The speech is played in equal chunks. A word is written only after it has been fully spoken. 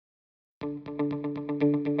What's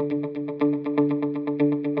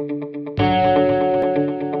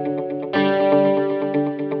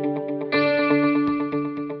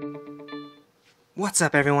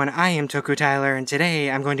up everyone, I am Toku Tyler, and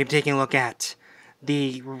today I'm going to be taking a look at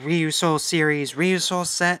the Ryusoul series Ryusoul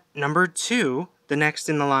set number 2, the next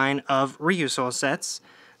in the line of Ryusoul sets.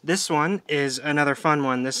 This one is another fun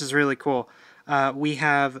one. This is really cool. We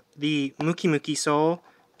have the Muki Muki Soul,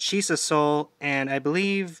 Chisa Soul, and I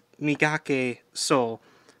believe Migake Soul.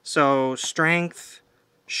 So strength,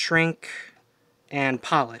 shrink, and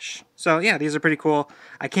polish. So yeah, these are pretty cool.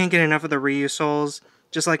 I can't get enough of the Ryusouls.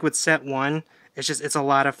 Just like with set 1, it's a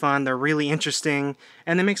lot of fun. They're really interesting,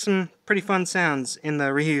 and they make some pretty fun sounds in the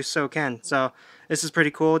Ryusoul. So this is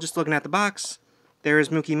pretty cool. Just looking at the box, there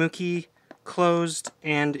is Muki Muki closed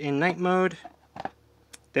and in night mode.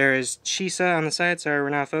 There is Chisa on the side. Sorry,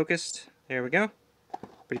 we're not focused. There we go.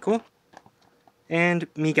 Pretty cool.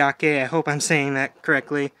 And Migake, I hope I'm saying that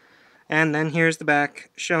correctly. And then here's the back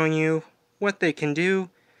showing you what they can do.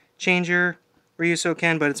 Changer,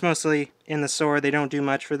 Ryusoul, but it's mostly in the sword. They don't do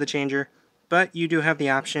much for the changer. But you do have the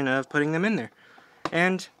option of putting them in there.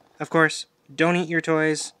 And, of course, don't eat your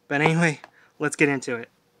toys. But anyway, let's get into it.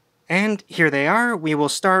 And here they are. We will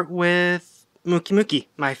start with Muki Muki,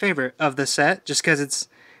 my favorite of the set, just because it's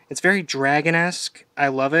very dragon-esque. I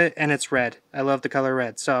love it, and it's red. I love the color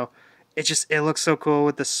red. So it looks so cool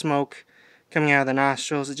with the smoke coming out of the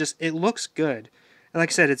nostrils. It looks good. And like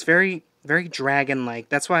I said, it's very, very dragon-like.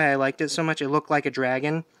 That's why I liked it so much. It looked like a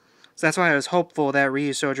dragon. So that's why I was hopeful that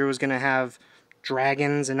Ryusoulger was going to have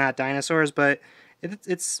dragons and not dinosaurs, but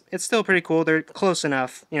it's still pretty cool. They're close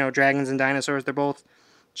enough, you know, dragons and dinosaurs. They're both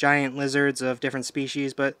giant lizards of different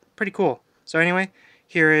species, but pretty cool. So anyway,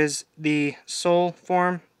 here is the soul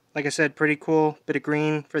form. Like I said, pretty cool. Bit of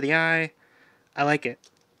green for the eye. I like it.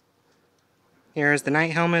 Here is the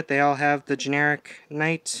night helmet. They all have the generic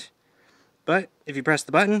night, but if you press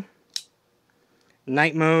the button,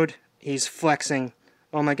 night mode, he's flexing.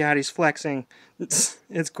 Oh my god, he's flexing. It's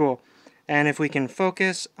cool. And if we can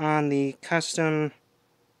focus on the custom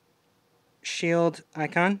shield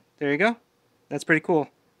icon, there you go. That's pretty cool.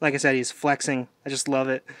 Like I said, he's flexing. I just love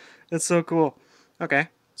it. It's so cool. Okay,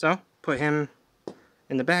 so put him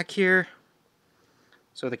in the back here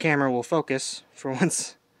so the camera will focus for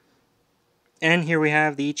once. And here we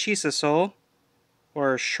have the Chisa Soul,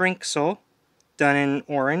 or Shrink Soul, done in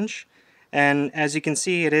orange. And as you can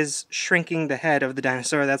see, it is shrinking the head of the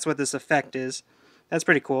dinosaur. That's what this effect is. That's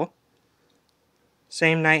pretty cool.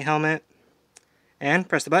 Same knight helmet. And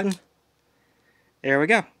press the button. There we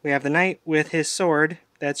go. We have the knight with his sword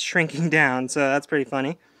that's shrinking down, so that's pretty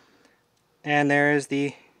funny. And there is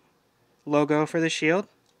the logo for the shield.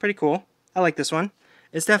 Pretty cool. I like this one.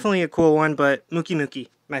 It's definitely a cool one, but Muki Muki,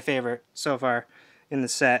 my favorite so far in the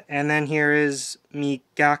set. And then here is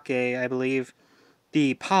Migake, I believe.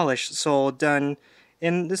 The polished soul done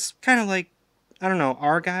in this kind of like, I don't know,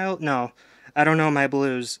 argyle? No, I don't know my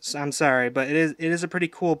blues, so I'm sorry, but it is a pretty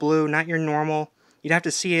cool blue, not your normal. You'd have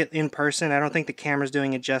to see it in person. I don't think the camera's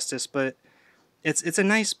doing it justice, but it's a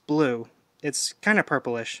nice blue. It's kind of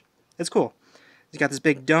purplish. It's cool. It's got this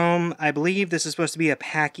big dome. I believe this is supposed to be a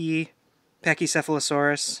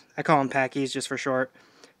Pachycephalosaurus. I call them Pachy's just for short.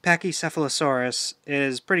 Pachycephalosaurus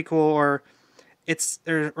is pretty cool, or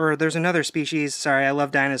there's another species. Sorry, I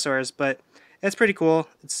love dinosaurs, but it's pretty cool.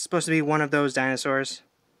 It's supposed to be one of those dinosaurs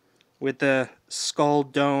with the skull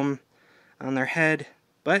dome on their head.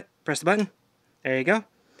 But press the button. There you go.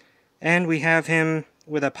 And we have him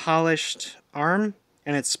with a polished arm,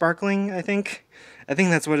 and it's sparkling, I think. I think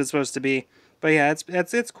that's what it's supposed to be. But yeah,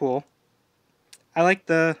 it's cool. I like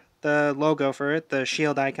the logo for it, the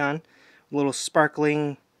shield icon. A little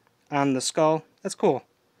sparkling on the skull. That's cool.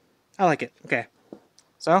 I like it. Okay.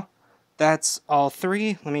 So, that's all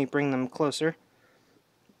three. Let me bring them closer.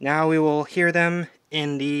 Now we will hear them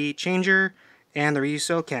in the changer and the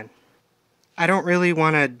Ryusoul. I don't really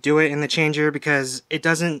want to do it in the changer because it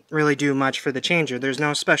doesn't really do much for the changer. There's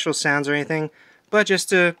no special sounds or anything, but just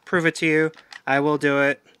to prove it to you, I will do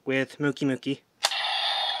it with Muki Muki.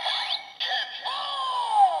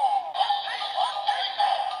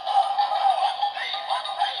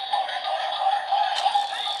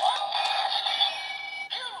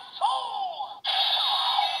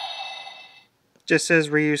 Just says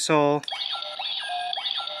Ryusoul.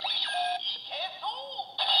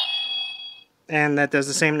 And that does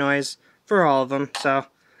the same noise for all of them. So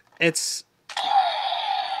it's,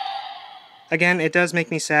 again, it does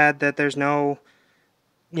make me sad that there's no,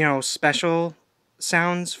 you know, special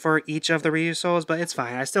sounds for each of the Ryusouls, but it's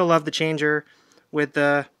fine. I still love the changer with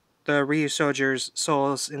the Ryusoulger's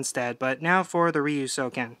souls instead. But now for the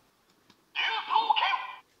Ryusoul.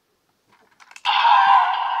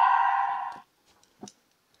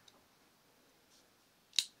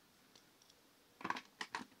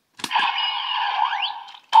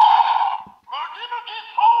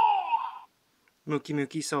 Muki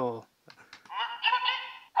Muki Soul.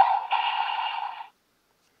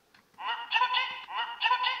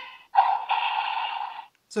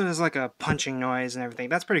 So there's like a punching noise and everything.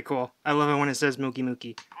 That's pretty cool. I love it when it says Muki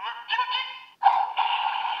Muki.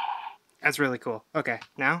 That's really cool. Okay,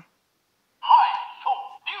 now?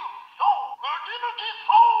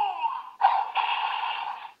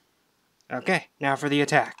 Okay, now for the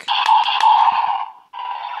attack.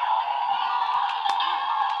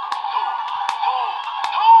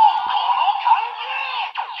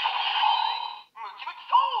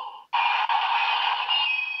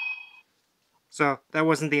 So that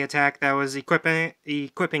wasn't the attack, that was equipping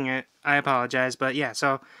it. I apologize, but yeah,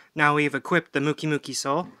 so now we've equipped the Muki Muki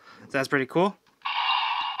Soul. So that's pretty cool.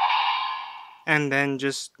 And then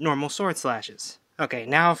just normal sword slashes. Okay,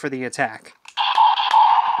 now for the attack.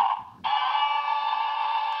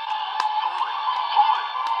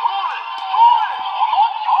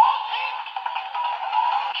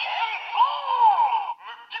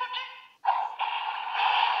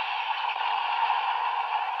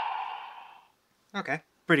 Okay,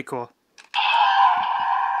 pretty cool.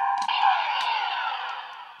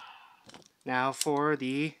 Now for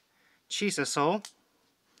the Chisa Soul.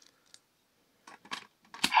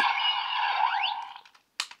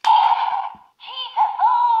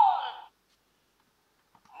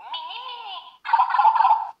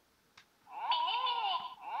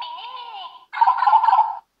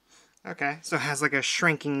 Okay, so it has like a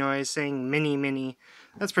shrinking noise saying mini mini.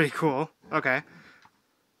 That's pretty cool. Okay.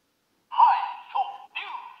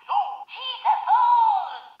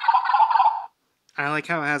 I like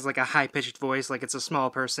how it has like a high-pitched voice, like it's a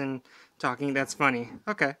small person talking. That's funny.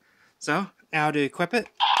 Okay, so now to equip it.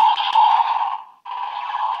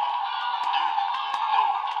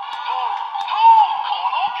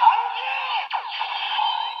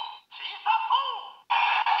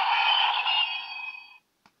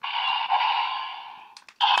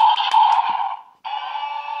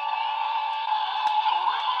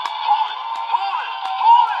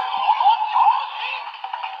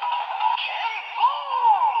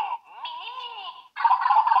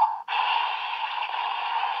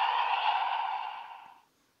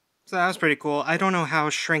 So that was pretty cool. I don't know how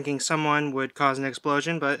shrinking someone would cause an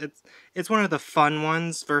explosion, but it's one of the fun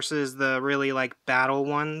ones versus the really like battle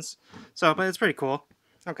ones. So, but it's pretty cool.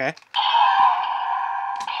 Okay.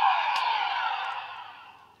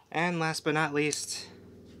 And last but not least,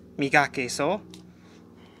 Migake Soul.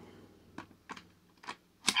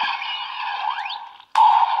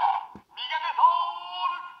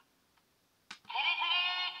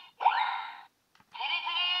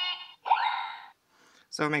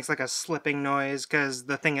 So it makes like a slipping noise because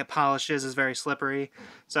the thing it polishes is very slippery.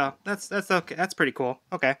 So that's okay. That's pretty cool.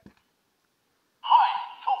 Okay.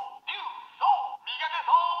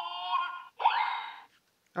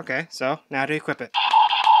 Okay, so now to equip it.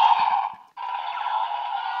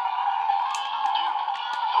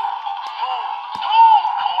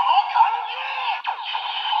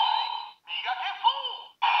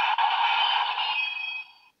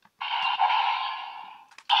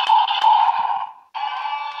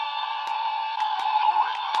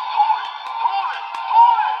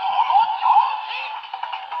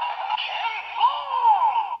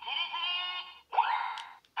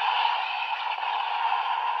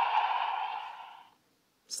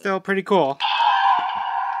 Still pretty cool.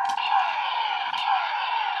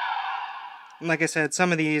 And like I said,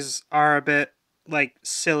 some of these are a bit like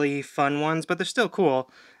silly, fun ones, but they're still cool,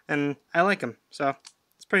 and I like them, so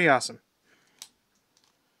it's pretty awesome.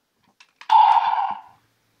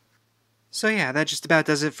 So yeah, that just about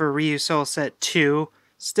does it for Ryusoul Set 2.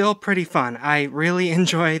 Still pretty fun. I really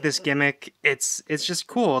enjoy this gimmick. It's just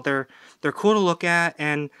cool. They're cool to look at,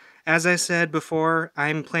 and as I said before,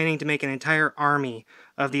 I'm planning to make an entire army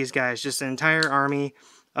of these guys. Just an entire army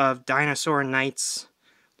of dinosaur knights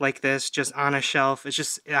like this, just on a shelf. It's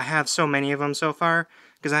just, I have so many of them so far,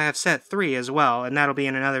 because I have Set 3 as well, and that'll be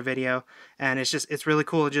in another video, and it's really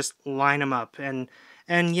cool to just line them up. And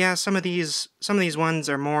yeah, some of these ones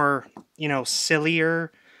are more, you know,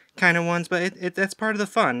 sillier kind of ones, but that's part of the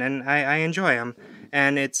fun, and I enjoy them.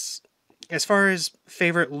 And it's, as far as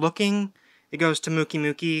favorite looking, it goes to Muki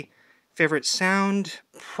Muki. Favorite sound,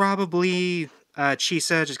 probably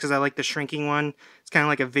Chisa, just because I like the shrinking one. It's kind of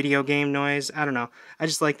like a video game noise. I don't know. I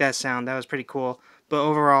just like that sound. That was pretty cool. But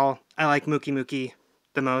overall, I like Muki Muki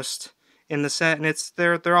the most in the set, and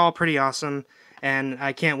they're all pretty awesome. And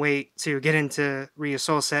I can't wait to get into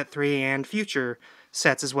Ryusoul Set 3 and future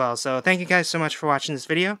sets as well. So thank you guys so much for watching this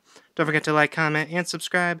video. Don't forget to like, comment, and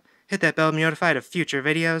subscribe. Hit that bell to be notified of future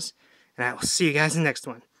videos. And I will see you guys in the next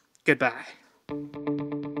one. Goodbye.